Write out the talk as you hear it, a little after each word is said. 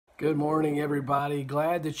Good morning, everybody.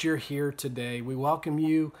 Glad that you're here today. We welcome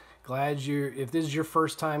you. If this is your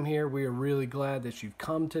first time here, we are really glad that you've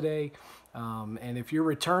come today. And if you're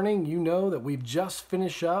returning, you know that we've just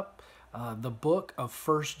finished up the book of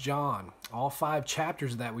First John. All 5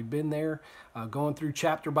 chapters of that. We've been there going through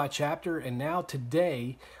chapter by chapter. And now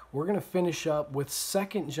today, we're going to finish up with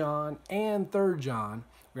Second John and Third John.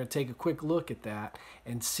 We're going to take a quick look at that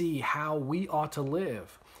and see how we ought to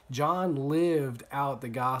live. John lived out the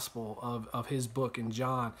gospel of his book in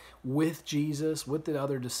John with Jesus, with the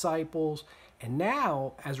other disciples. And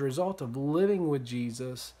now, as a result of living with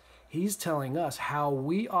Jesus, he's telling us how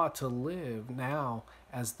we ought to live now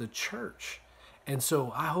as the church. And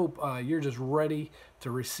so I hope you're just ready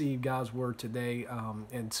to receive God's word today.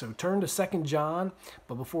 And so turn to 2 John.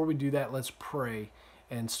 But before we do that, let's pray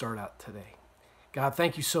and start out today. God,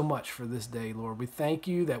 thank you so much for this day, Lord. We thank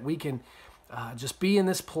you that we can just be in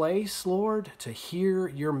this place, Lord, to hear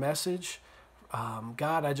your message.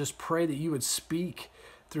 God, I just pray that you would speak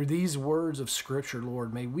through these words of Scripture,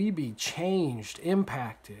 Lord. May we be changed,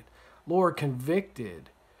 impacted, Lord, convicted,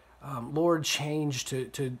 Lord, changed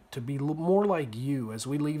to be more like you as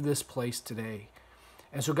we leave this place today.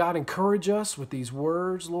 And so, God, encourage us with these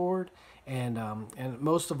words, Lord, and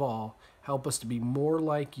most of all, help us to be more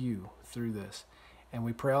like you through this. And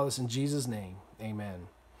we pray all this in Jesus' name. Amen.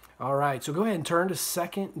 All right, so go ahead and turn to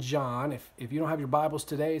 2 John. If you don't have your Bibles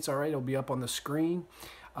today, it's all right. It'll be up on the screen.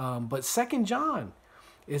 But 2 John,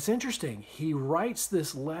 it's interesting. He writes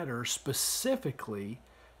this letter specifically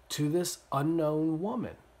to this unknown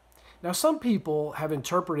woman. Now, some people have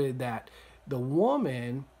interpreted that the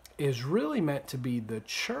woman is really meant to be the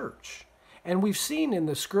church. And we've seen in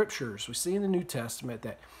the Scriptures, we see in the New Testament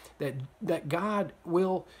that God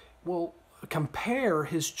will compare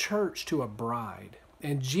his church to a bride.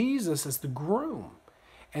 And Jesus is the groom.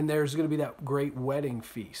 And there's going to be that great wedding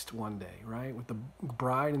feast one day, right? With the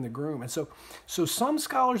bride and the groom. And so some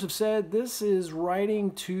scholars have said this is writing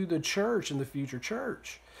to the church and the future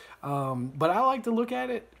church. But I like to look at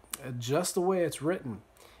it just the way it's written.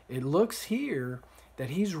 It looks here that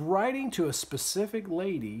he's writing to a specific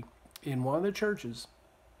lady in one of the churches.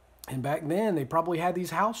 And back then, they probably had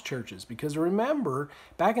these house churches because remember,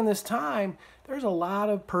 back in this time, there's a lot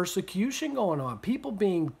of persecution going on. People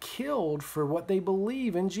being killed for what they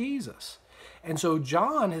believe in Jesus. And so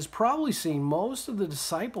John has probably seen most of the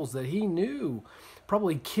disciples that he knew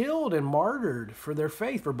probably killed and martyred for their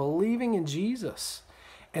faith, for believing in Jesus.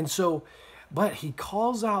 And so, but he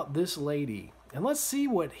calls out this lady. And let's see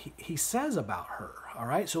what he says about her. All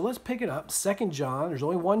right, so let's pick it up. 2 John, there's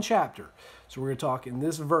only one chapter. So we're going to talk in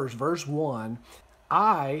this verse 1.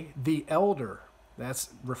 I, the elder, that's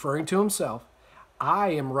referring to himself, I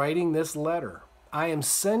am writing this letter. I am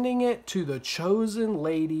sending it to the chosen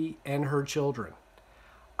lady and her children.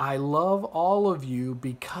 I love all of you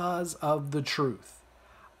because of the truth.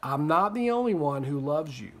 I'm not the only one who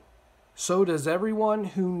loves you. So does everyone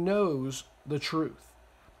who knows the truth.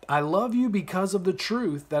 I love you because of the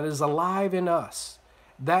truth that is alive in us.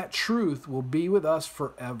 That truth will be with us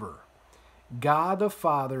forever. God the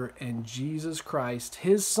Father and Jesus Christ,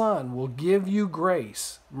 his Son, will give you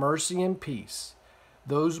grace, mercy, and peace.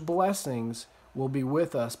 Those blessings will be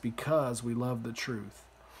with us because we love the truth.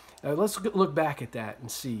 Now let's look back at that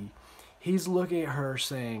and see. He's looking at her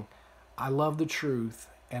saying, I love the truth,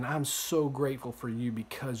 and I'm so grateful for you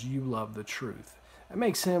because you love the truth. That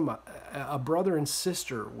makes him a brother and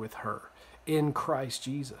sister with her in Christ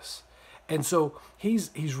Jesus. And so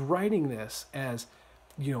he's writing this as,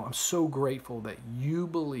 you know, I'm so grateful that you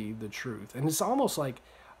believe the truth. And it's almost like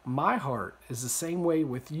my heart is the same way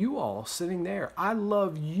with you all sitting there. I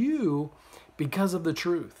love you because of the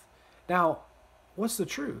truth. Now, what's the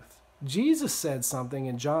truth? Jesus said something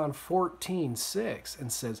in John 14:6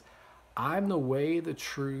 and says, I'm the way, the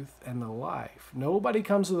truth, and the life. Nobody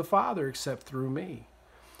comes to the Father except through me.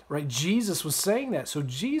 Right? Jesus was saying that. So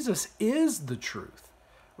Jesus is the truth.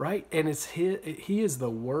 Right? And he is the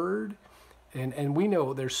Word. And we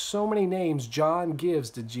know there's so many names John gives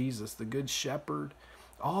to Jesus, the Good Shepherd,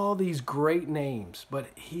 all these great names, but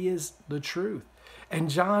he is the truth. And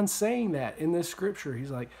John's saying that in this scripture.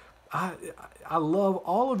 He's like, I love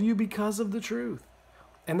all of you because of the truth.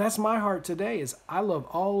 And that's my heart today is I love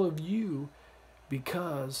all of you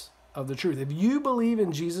because of the truth. If you believe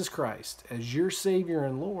in Jesus Christ as your Savior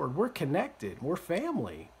and Lord, we're connected. We're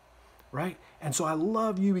family. Right? And so I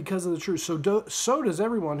love you because of the truth. So does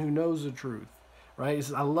everyone who knows the truth. Right? He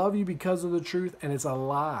says, I love you because of the truth, and it's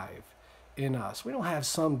alive in us. We don't have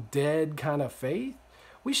some dead kind of faith.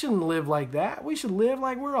 We shouldn't live like that. We should live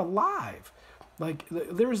like we're alive. Like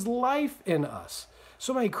there's life in us.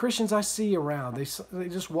 So many Christians I see around, they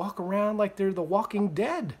just walk around like they're the walking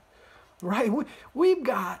dead, right? We've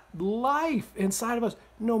got life inside of us.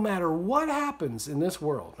 No matter what happens in this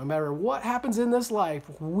world, no matter what happens in this life,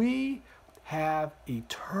 we have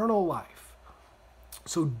eternal life.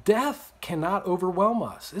 So death cannot overwhelm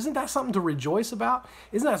us. Isn't that something to rejoice about?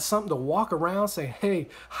 Isn't that something to walk around saying, hey,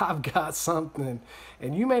 I've got something,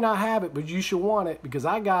 and you may not have it, but you should want it because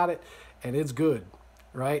I got it and it's good,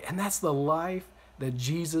 right? And that's the life that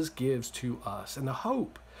Jesus gives to us and the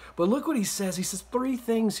hope. But look what he says. He says three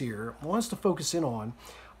things here. I want us to focus in on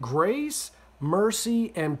grace,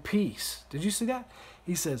 mercy, and peace. Did you see that?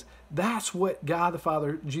 He says that's what God the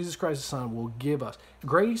Father, Jesus Christ the Son, will give us.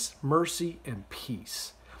 Grace, mercy, and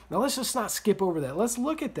peace. Now let's just not skip over that. Let's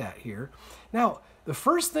look at that here. Now, the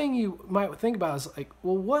first thing you might think about is like,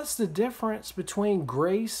 well, what's the difference between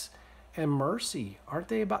grace and mercy? Aren't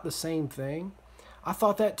they about the same thing? I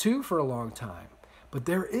thought that too for a long time. But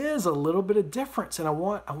there is a little bit of difference, and I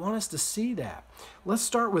want us to see that. Let's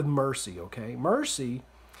start with mercy, okay? Mercy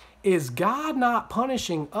is God not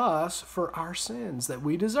punishing us for our sins that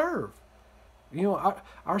we deserve. You know,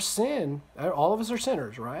 our sin, all of us are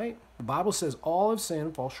sinners, right? The Bible says all have sinned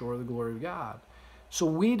and fall short of the glory of God. So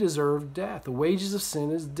we deserve death. The wages of sin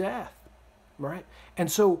is death, right? And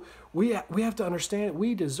so we have to understand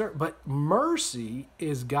we deserve, but mercy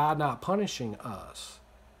is God not punishing us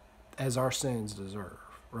as our sins deserve,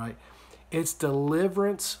 right? It's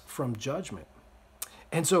deliverance from judgment.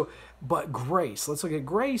 And so, but grace, let's look at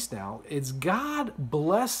grace now. It's God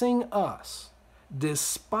blessing us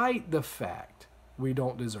despite the fact we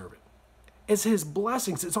don't deserve it. It's his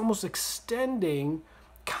blessings. It's almost extending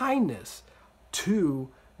kindness to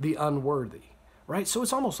the unworthy, right? So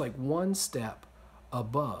it's almost like one step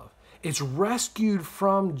above. It's rescued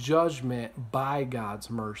from judgment by God's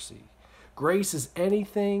mercy. Grace is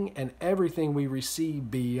anything and everything we receive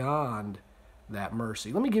beyond that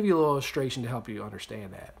mercy. Let me give you a little illustration to help you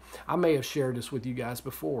understand that. I may have shared this with you guys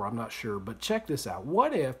before, I'm not sure, but check this out.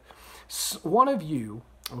 What if one of you,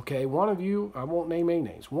 okay, one of you, I won't name any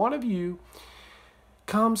names, one of you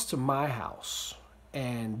comes to my house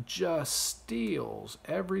and just steals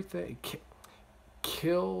everything,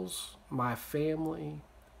 kills my family,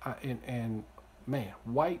 and man,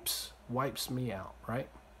 wipes me out, right?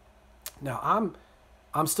 Now,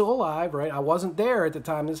 I'm still alive, right? I wasn't there at the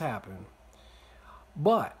time this happened.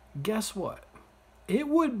 But guess what? It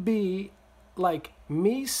would be like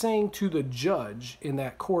me saying to the judge in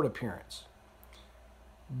that court appearance,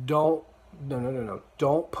 no,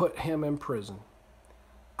 don't put him in prison.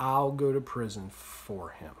 I'll go to prison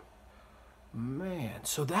for him. Man,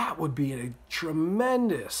 so that would be a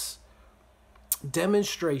tremendous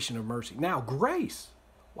demonstration of mercy. Now, grace,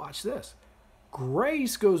 watch this.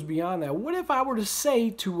 Grace goes beyond that. What if I were to say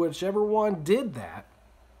to whichever one did that,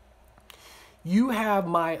 you have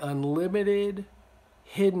my unlimited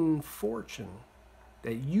hidden fortune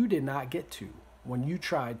that you did not get to when you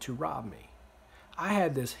tried to rob me. I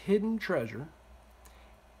had this hidden treasure,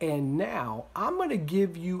 and now I'm going to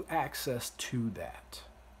give you access to that.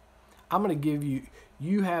 I'm going to give you,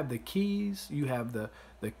 you have the keys, you have the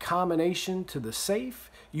combination to the safe,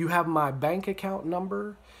 you have my bank account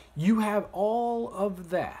number, you have all of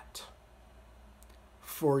that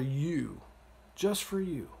for you, just for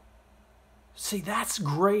you. See, that's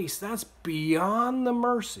grace. That's beyond the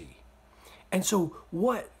mercy. And so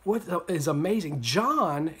what is amazing,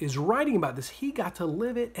 John is writing about this. He got to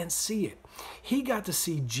live it and see it. He got to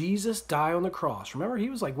see Jesus die on the cross. Remember, he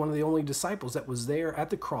was like one of the only disciples that was there at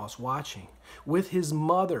the cross watching with his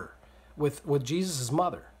mother, with Jesus'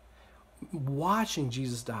 mother, watching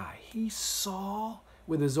Jesus die. He saw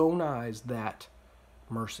with his own eyes that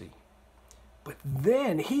mercy. But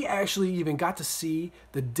then he actually even got to see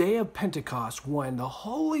the day of Pentecost when the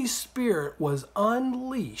Holy Spirit was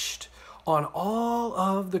unleashed on all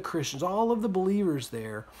of the Christians, all of the believers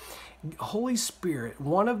there. Holy Spirit,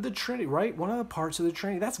 one of the Trinity, right? One of the parts of the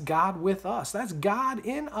Trinity. That's God with us. That's God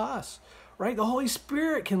in us, right? The Holy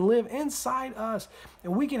Spirit can live inside us,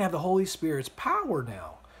 and we can have the Holy Spirit's power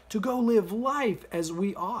now to go live life as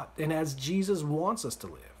we ought and as Jesus wants us to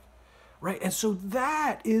live. Right? And so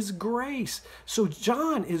that is grace. So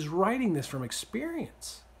John is writing this from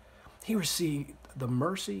experience. He received the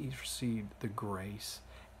mercy, he received the grace,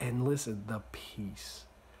 and listen, the peace.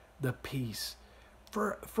 The peace.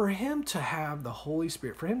 For him to have the Holy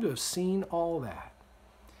Spirit, for him to have seen all that,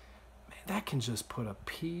 man, that can just put a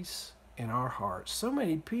peace in our hearts. So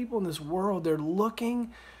many people in this world, they're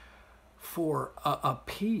looking for a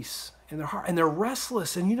peace in their heart, and they're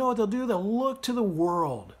restless. And you know what they'll do? They'll look to the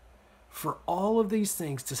world for all of these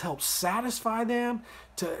things to help satisfy them,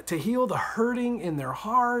 to heal the hurting in their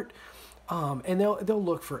heart. And they'll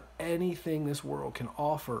look for anything this world can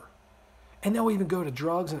offer. And they'll even go to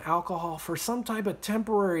drugs and alcohol for some type of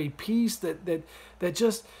temporary peace that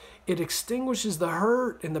just, it extinguishes the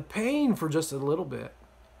hurt and the pain for just a little bit.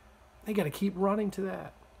 They got to keep running to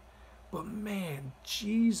that. But man,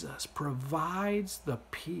 Jesus provides the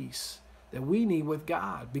peace that we need with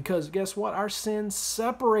God. Because guess what? Our sins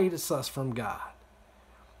separate us from God.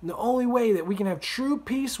 And the only way that we can have true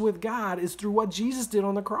peace with God is through what Jesus did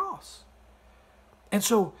on the cross. And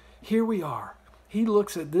so here we are. He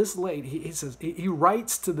looks at this lady. He says, he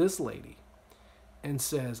writes to this lady and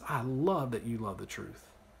says, I love that you love the truth.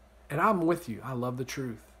 And I'm with you. I love the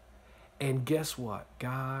truth. And guess what?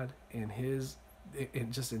 God, in his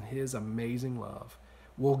amazing love,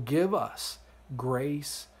 will give us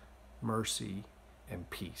grace, mercy, and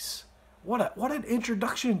peace. What an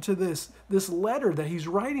introduction to this letter that he's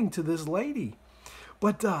writing to this lady.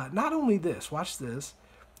 But not only this, watch this.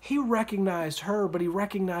 He recognized her, but he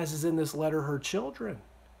recognizes in this letter her children.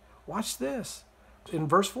 Watch this. In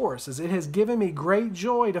verse 4, it says, it has given me great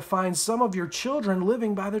joy to find some of your children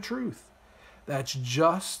living by the truth. That's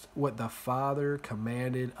just what the Father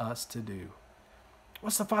commanded us to do.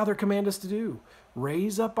 What's the Father command us to do?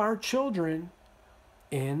 Raise up our children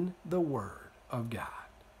in the Word of God.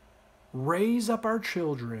 Raise up our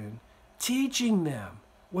children, teaching them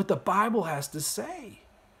what the Bible has to say.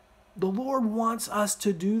 The Lord wants us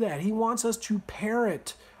to do that. He wants us to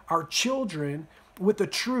parent our children with the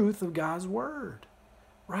truth of God's Word,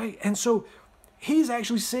 right? And so he's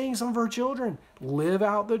actually seeing some of our children live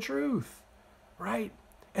out the truth, right?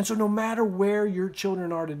 And so no matter where your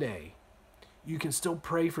children are today, you can still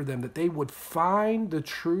pray for them that they would find the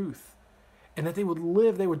truth and that they would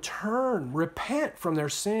live, they would turn, repent from their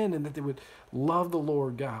sin, and that they would love the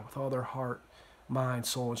Lord God with all their heart, mind,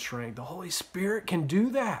 soul, and strength. The Holy Spirit can do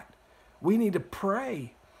that. We need to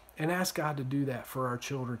pray and ask God to do that for our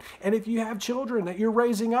children. And if you have children that you're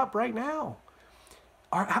raising up right now,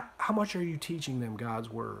 how much are you teaching them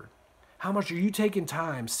God's Word? How much are you taking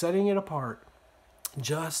time, setting it apart,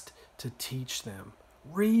 just to teach them?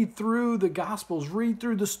 Read through the Gospels, read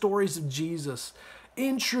through the stories of Jesus.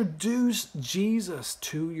 Introduce Jesus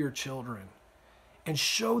to your children and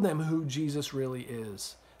show them who Jesus really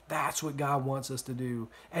is. That's what God wants us to do.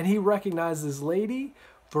 And he recognized this lady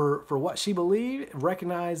for what she believed,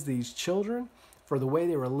 recognized these children for the way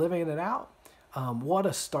they were living it out. What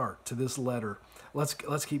a start to this letter.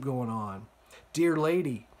 Let's keep going on. Dear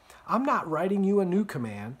lady, I'm not writing you a new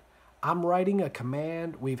command. I'm writing a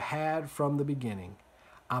command we've had from the beginning.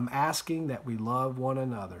 I'm asking that we love one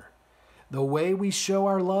another. The way we show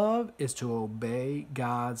our love is to obey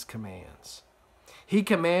God's commands. He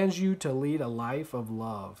commands you to lead a life of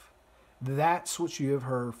love. That's what you have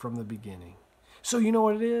heard from the beginning. So you know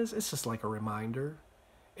what it is? It's just like a reminder.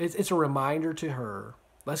 It's a reminder to her.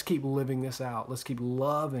 Let's keep living this out. Let's keep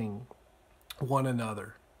loving one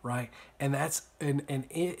another, right? And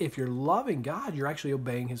if you're loving God, you're actually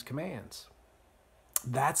obeying his commands.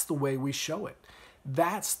 That's the way we show it.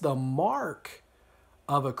 That's the mark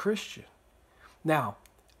of a Christian. Now,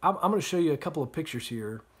 I'm going to show you a couple of pictures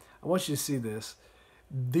here. I want you to see this.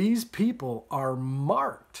 These people are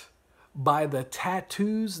marked by the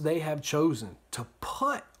tattoos they have chosen to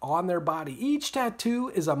put on their body. Each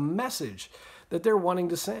tattoo is a message that they're wanting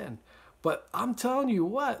to send. But I'm telling you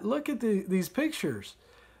what, look at these pictures.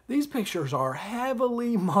 These pictures are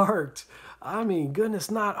heavily marked. I mean,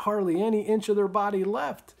 goodness, not hardly any inch of their body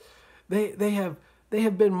left. They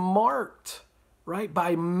have been marked, right,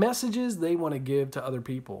 by messages they want to give to other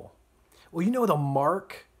people. Well, you know the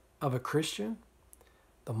mark of a Christian?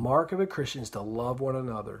 The mark of a Christian is to love one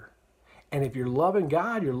another. And if you're loving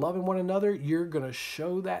God, you're loving one another, you're going to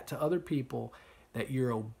show that to other people that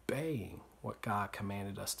you're obeying what God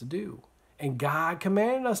commanded us to do. And God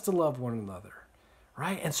commanded us to love one another,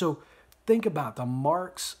 right? And so think about the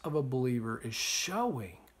marks of a believer is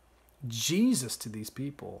showing Jesus to these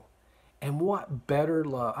people. And what better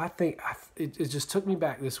love? I think it just took me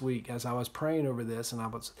back this week as I was praying over this, and I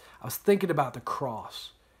was thinking about the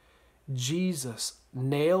cross. Jesus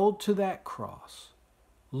nailed to that cross,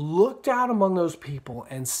 looked out among those people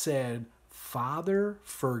and said, Father,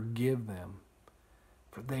 forgive them,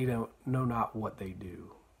 for they don't know not what they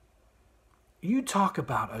do. You talk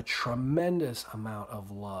about a tremendous amount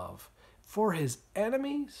of love for his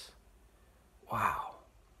enemies. Wow.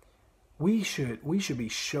 We should be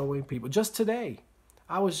showing people. Just today,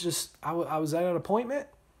 I was at an appointment,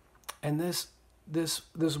 and this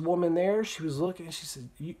woman there, she was looking, and she said,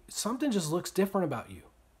 something just looks different about you.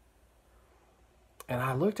 And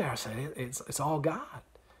I looked at her and said, it's all God.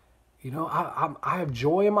 You know, I have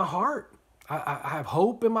joy in my heart. I have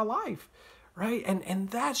hope in my life, right? And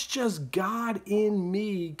that's just God in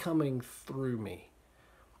me coming through me.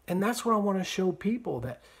 And that's what I want to show people,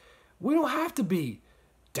 that we don't have to be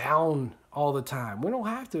down all the time. We don't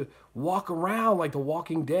have to walk around like the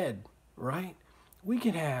Walking Dead, right? We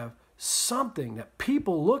can have something that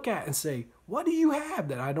people look at and say, what do you have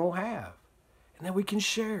that I don't have? And then we can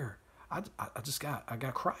share. I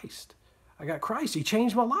got Christ. I got Christ. He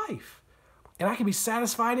changed my life. And I can be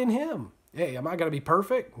satisfied in him. Hey, am I going to be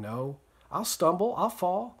perfect? No. I'll stumble. I'll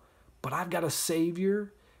fall. But I've got a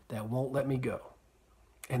Savior that won't let me go.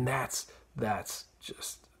 And that's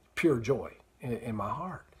just pure joy in my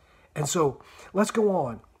heart. And so let's go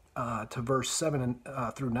on to verse 7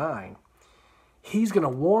 through 9. He's going to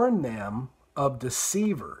warn them of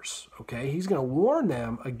deceivers, okay? He's going to warn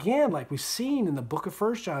them, again, like we've seen in the book of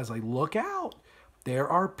 1 John. It's like, look out. There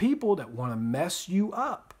are people that want to mess you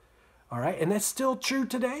up, all right? And that's still true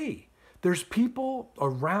today. There's people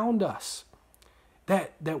around us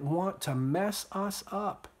that want to mess us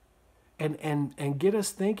up and get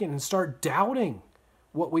us thinking and start doubting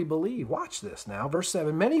what we believe. Watch this now. Verse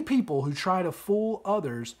 7, many people who try to fool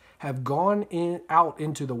others have gone out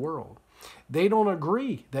into the world. They don't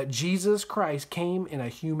agree that Jesus Christ came in a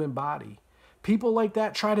human body. People like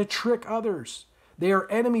that try to trick others. They are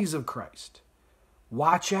enemies of Christ.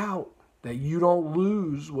 Watch out that you don't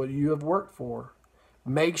lose what you have worked for.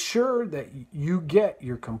 Make sure that you get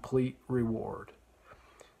your complete reward.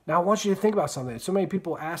 Now, I want you to think about something. So many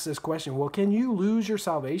people ask this question, well, can you lose your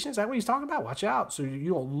salvation? Is that what he's talking about? Watch out so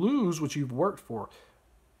you don't lose what you've worked for.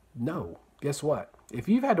 No. Guess what? If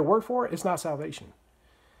you've had to work for it, it's not salvation.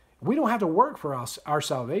 We don't have to work for our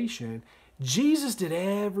salvation. Jesus did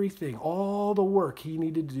everything, all the work he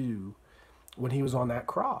needed to do when he was on that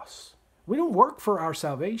cross. We don't work for our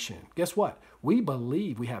salvation. Guess what? We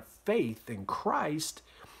believe, we have faith in Christ,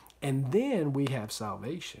 and then we have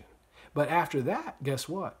salvation. But after that, guess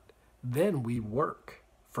what? Then we work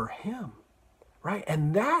for him, right?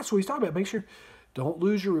 And that's what he's talking about. Make sure, don't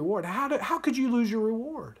lose your reward. How could you lose your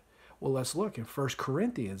reward? Well, let's look in 1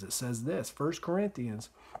 Corinthians. It says this, 1 Corinthians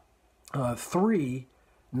 3,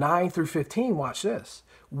 9 through 15. Watch this.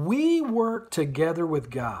 We work together with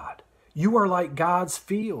God. You are like God's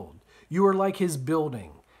field. You are like his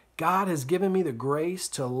building. God has given me the grace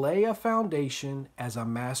to lay a foundation as a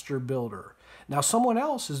master builder. Now someone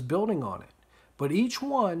else is building on it, but each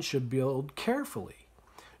one should build carefully.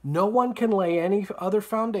 No one can lay any other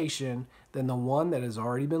foundation than the one that has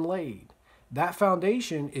already been laid. That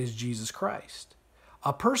foundation is Jesus Christ.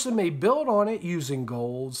 A person may build on it using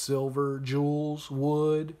gold, silver, jewels,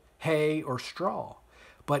 wood, hay, or straw.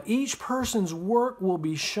 But each person's work will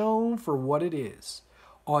be shown for what it is.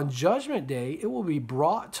 On Judgment Day, it will be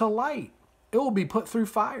brought to light. It will be put through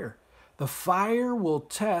fire. The fire will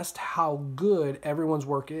test how good everyone's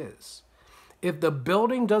work is. If the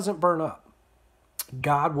building doesn't burn up,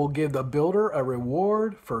 God will give the builder a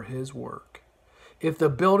reward for his work. If the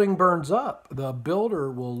building burns up, the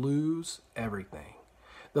builder will lose everything.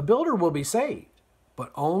 The builder will be saved,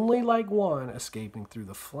 but only like one escaping through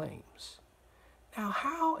the flames. Now,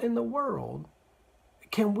 how in the world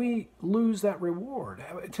can we lose that reward?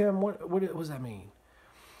 Tim, what does that mean?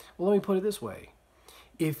 Well, let me put it this way.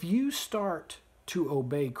 If you start to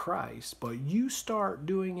obey Christ, but you start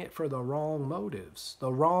doing it for the wrong motives,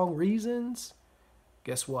 the wrong reasons,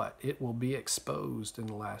 guess what? It will be exposed in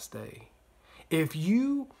the last day. If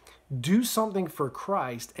you do something for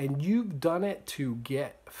Christ and you've done it to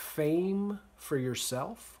get fame for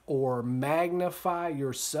yourself or magnify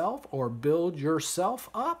yourself or build yourself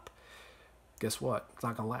up, guess what? It's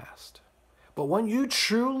not going to last. But when you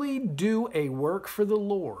truly do a work for the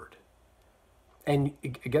Lord, and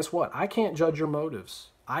guess what? I can't judge your motives.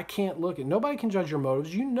 I can't look at, nobody can judge your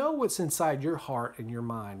motives. You know what's inside your heart and your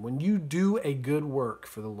mind. When you do a good work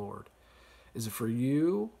for the Lord, is it for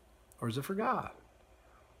you or is it for God?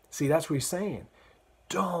 See, that's what he's saying.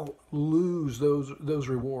 Don't lose those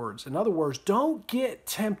rewards. In other words, don't get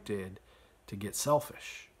tempted to get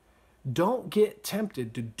selfish. Don't get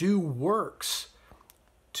tempted to do works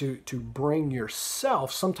to bring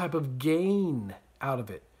yourself some type of gain out of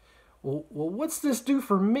it. Well, what's this do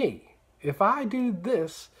for me? If I do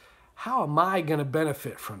this, how am I going to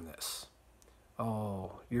benefit from this?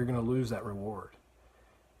 Oh, you're going to lose that reward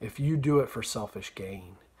if you do it for selfish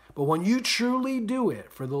gain. But when you truly do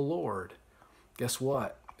it for the Lord, guess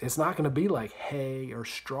what? It's not going to be like hay or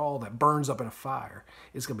straw that burns up in a fire.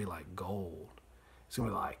 It's going to be like gold. It's going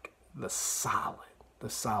to be like the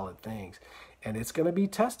solid things. And it's going to be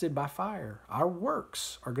tested by fire. Our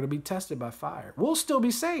works are going to be tested by fire. We'll still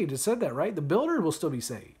be saved. It said that, right? The builder will still be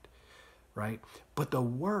saved, right? But the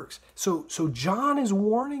works. So John is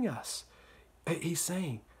warning us. He's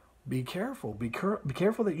saying, be careful. Be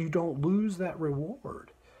careful that you don't lose that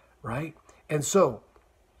reward, right? And so,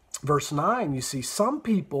 verse 9, you see, some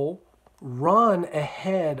people run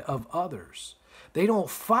ahead of others. They don't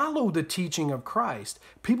follow the teaching of Christ.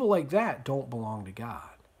 People like that don't belong to God.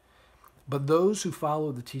 But those who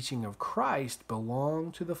follow the teaching of Christ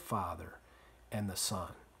belong to the Father and the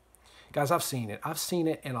Son. Guys, I've seen it. I've seen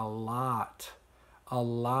it in a lot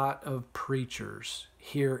of preachers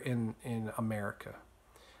here in America.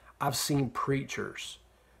 I've seen preachers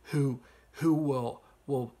who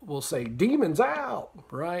will say, demons out,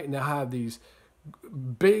 right? And they'll have these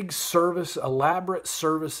big elaborate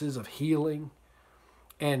services of healing.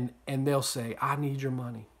 And they'll say, I need your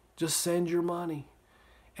money. Just send your money.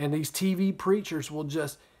 And these TV preachers will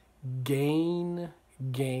just gain.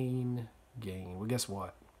 Well, guess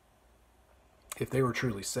what? If they were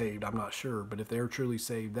truly saved, I'm not sure, but if they were truly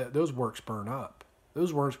saved, those works burn up.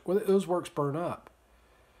 Those works burn up.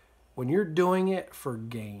 When you're doing it for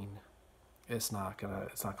gain, it's not gonna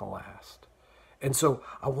last. And so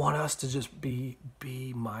I want us to just be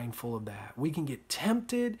mindful of that. We can get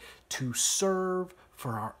tempted to serve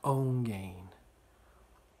for our own gain.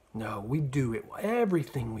 No, we do it.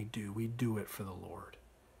 Everything we do it for the Lord.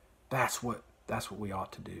 That's what we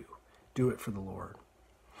ought to do. Do it for the Lord.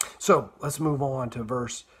 So let's move on to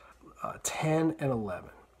verse 10 and 11.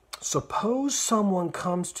 Suppose someone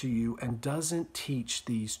comes to you and doesn't teach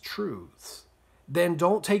these truths. Then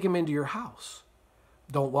don't take him into your house.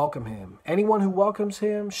 Don't welcome him. Anyone who welcomes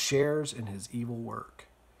him shares in his evil work.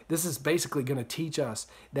 This is basically going to teach us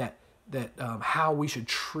that how we should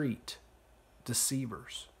treat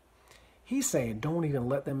deceivers. He's saying, don't even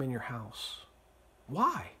let them in your house.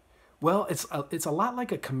 Why? Well, it's a lot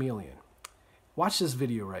like a chameleon. Watch this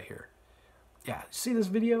video right here. Yeah, see this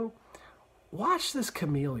video? Watch this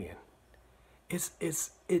chameleon.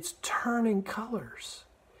 It's turning colors.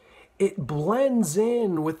 It blends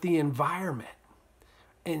in with the environment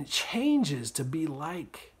and changes to be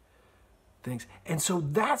like things. And so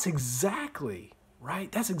that's exactly, right?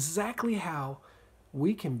 That's exactly how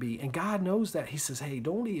we can be. And God knows that. He says, hey,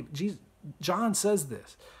 don't even, John says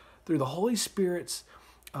this through the Holy Spirit's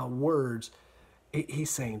words. He's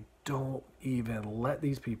saying, don't even let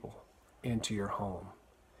these people into your home.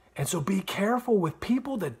 And so be careful with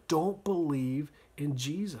people that don't believe in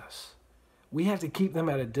Jesus. We have to keep them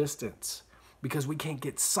at a distance because we can't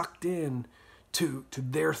get sucked in to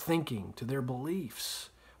their thinking, to their beliefs.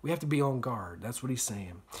 We have to be on guard. That's what he's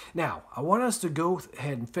saying. Now, I want us to go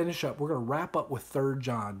ahead and finish up. We're going to wrap up with 3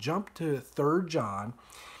 John. Jump to 3 John.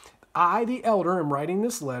 I, the elder, am writing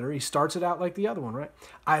this letter. He starts it out like the other one, right?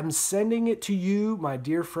 I'm sending it to you, my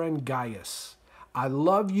dear friend Gaius. I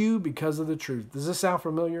love you because of the truth. Does this sound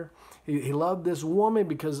familiar? He loved this woman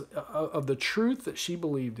because of the truth that she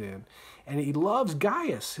believed in. And he loves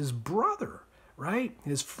Gaius, his brother, right?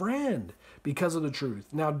 His friend, because of the truth.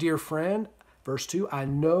 Now, dear friend, verse 2, I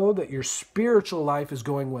know that your spiritual life is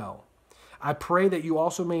going well. I pray that you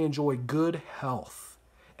also may enjoy good health.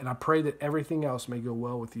 And I pray that everything else may go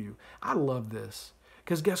well with you. I love this.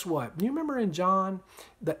 Because guess what? You remember in John,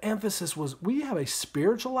 the emphasis was we have a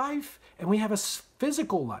spiritual life and we have a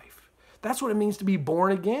physical life. That's what it means to be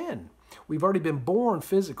born again. We've already been born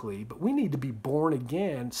physically, but we need to be born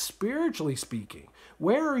again, spiritually speaking.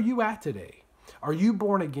 Where are you at today? Are you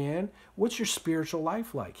born again? What's your spiritual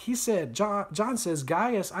life like? He said, John says,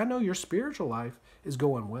 Gaius, I know your spiritual life is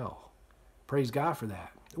going well. Praise God for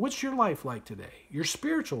that. What's your life like today? Your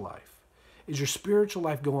spiritual life. Is your spiritual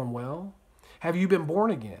life going well? Have you been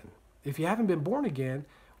born again? If you haven't been born again,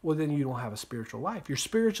 well, then you don't have a spiritual life. You're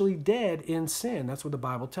spiritually dead in sin. That's what the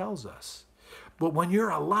Bible tells us. But when you're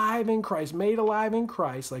alive in Christ, made alive in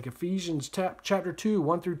Christ, like Ephesians chapter 2,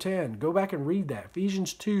 1 through 10, go back and read that.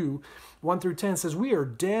 Ephesians 2, 1 through 10 says, we are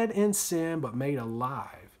dead in sin, but made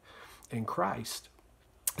alive in Christ.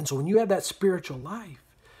 And so when you have that spiritual life,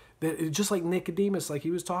 that just like Nicodemus, like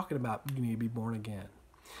he was talking about, you need to be born again.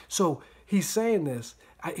 So he's saying this.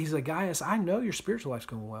 He's like, Gaius, I know your spiritual life's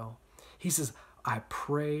going well. He says, I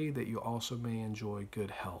pray that you also may enjoy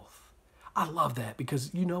good health. I love that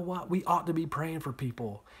because you know what? We ought to be praying for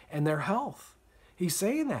people and their health. He's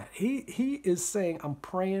saying that. He is saying, I'm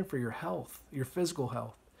praying for your health, your physical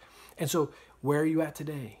health. And so where are you at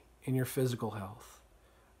today in your physical health?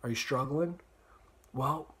 Are you struggling?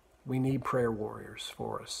 Well, we need prayer warriors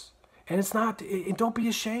for us. And it's not, don't be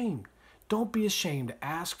ashamed. Don't be ashamed to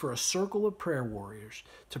ask for a circle of prayer warriors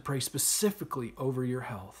to pray specifically over your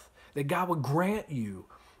health. that God would grant you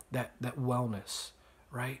that wellness,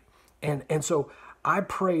 right? And so I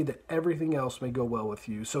pray that everything else may go well with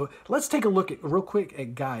you. So let's take a look at real quick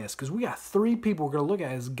at Gaius, because we got three people we're going to look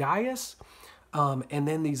at: as Gaius, and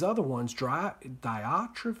then these other ones,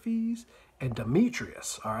 Diotrephes and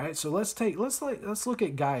Demetrius. All right, so let's look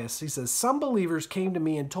at Gaius. He says, "Some believers came to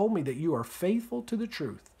me and told me that you are faithful to the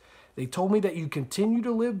truth. They told me that you continue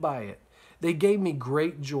to live by it. They gave me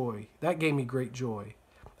great joy. That gave me great joy.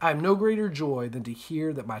 I have no greater joy than to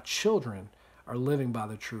hear that my children are living by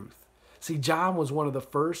the truth." See, John was one of the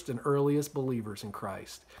first and earliest believers in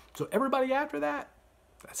Christ. So everybody after that,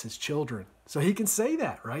 that's his children. So he can say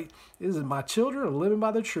that, right? This is my children are living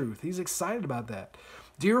by the truth. He's excited about that.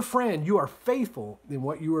 Dear friend, you are faithful in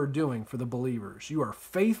what you are doing for the believers. You are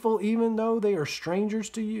faithful even though they are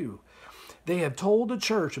strangers to you. They have told the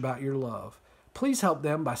church about your love. Please help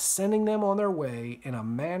them by sending them on their way in a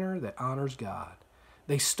manner that honors God.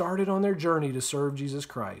 They started on their journey to serve Jesus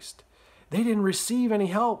Christ. They didn't receive any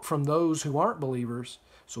help from those who aren't believers,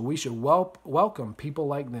 so we should welcome people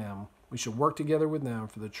like them. We should work together with them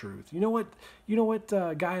for the truth. You know what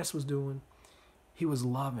Gaius was doing? He was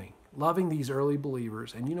loving these early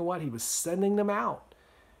believers, and you know what? He was sending them out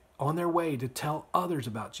on their way to tell others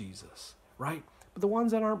about Jesus, right? But the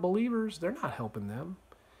ones that aren't believers, they're not helping them.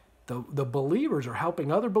 The believers are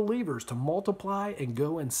helping other believers to multiply and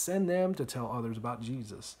go and send them to tell others about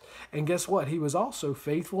Jesus. And guess what? He was also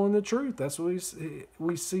faithful in the truth. That's what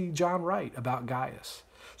we see John write about Gaius.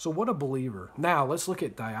 So what a believer. Now let's look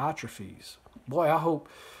at Diotrephes. Boy, I hope,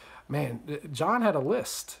 man, John had a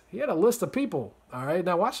list. He had a list of people. All right,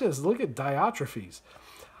 now watch this. Look at Diotrephes.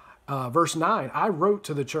 Verse 9, I wrote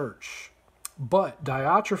to the church, but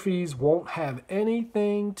Diotrephes won't have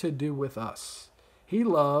anything to do with us. He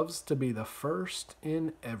loves to be the first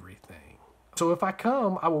in everything. So if I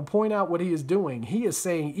come, I will point out what he is doing. He is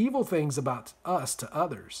saying evil things about us to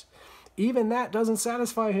others. Even that doesn't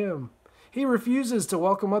satisfy him. He refuses to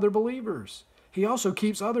welcome other believers. He also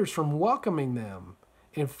keeps others from welcoming them.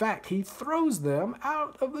 In fact, he throws them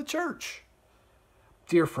out of the church.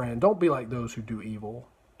 Dear friend, don't be like those who do evil.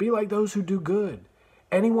 Be like those who do good.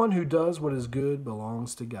 Anyone who does what is good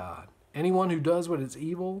belongs to God. Anyone who does what is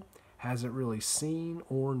evil hasn't really seen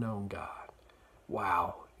or known God.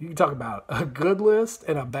 Wow. You can talk about a good list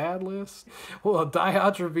and a bad list. Well,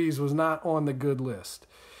 Diotrephes was not on the good list.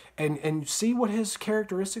 And see what his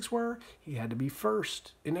characteristics were? He had to be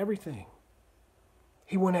first in everything.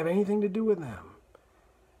 He wouldn't have anything to do with them.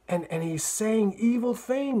 And he's saying evil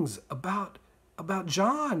things about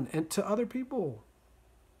John and to other people.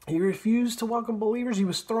 He refused to welcome believers. He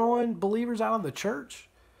was throwing believers out of the church.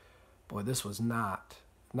 Boy, this was not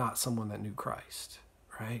someone that knew Christ,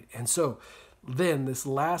 right? And so then this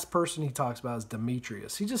last person he talks about is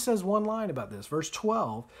Demetrius. He just says one line about this. Verse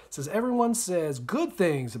 12 says, everyone says good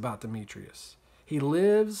things about Demetrius. He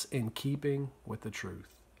lives in keeping with the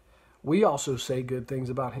truth. We also say good things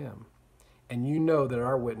about him, and you know that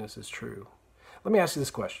our witness is true. Let me ask you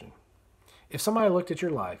this question. If somebody looked at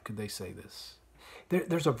your life, could they say this?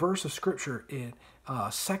 There's a verse of scripture in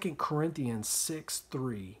 2 Corinthians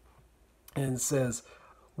 6:3, and it says,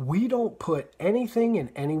 we don't put anything in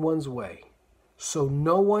anyone's way, so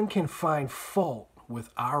no one can find fault with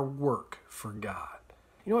our work for God.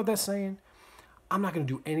 You know what that's saying? I'm not going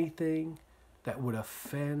to do anything that would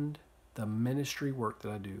offend the ministry work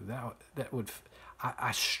that I do.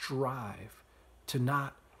 I strive to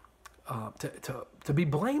not to be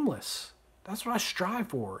blameless. That's what I strive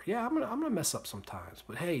for. Yeah, I'm gonna mess up sometimes,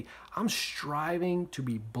 but hey, I'm striving to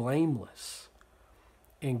be blameless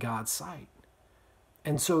in God's sight.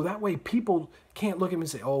 And so that way people can't look at me and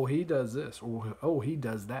say, oh, he does this, or oh, he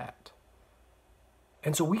does that.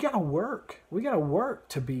 And so we got to work. We got to work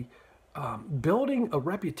to be building a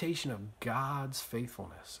reputation of God's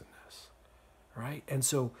faithfulness in this, right? And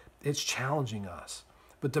so it's challenging us.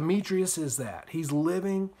 But Demetrius is that. He's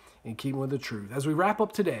living in keeping with the truth. As we wrap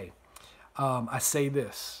up today, I say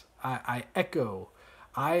this. I echo.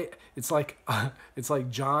 It's like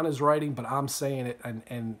John is writing, but I'm saying it,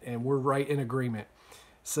 and we're right in agreement.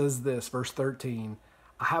 It says this, verse 13,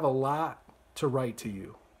 I have a lot to write to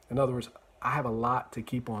you. In other words, I have a lot to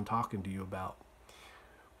keep on talking to you about.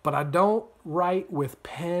 But I don't write with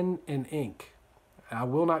pen and ink. I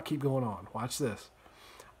will not keep going on. Watch this.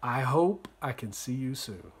 I hope I can see you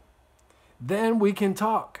soon. Then we can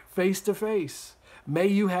talk face to face. May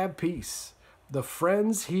you have peace. The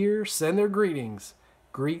friends here send their greetings.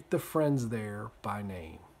 Greet the friends there by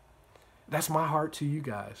name. That's my heart to you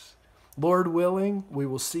guys. Lord willing, we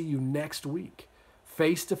will see you next week,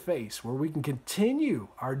 face to face, where we can continue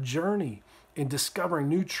our journey in discovering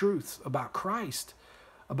new truths about Christ,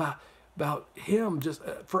 about him, just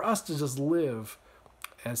for us to just live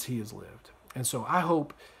as he has lived. And so I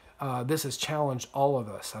hope this has challenged all of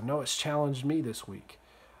us. I know it's challenged me this week.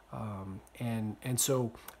 And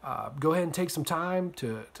so go ahead and take some time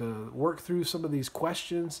to work through some of these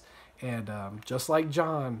questions. And just like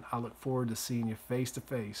John, I look forward to seeing you face to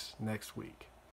face next week.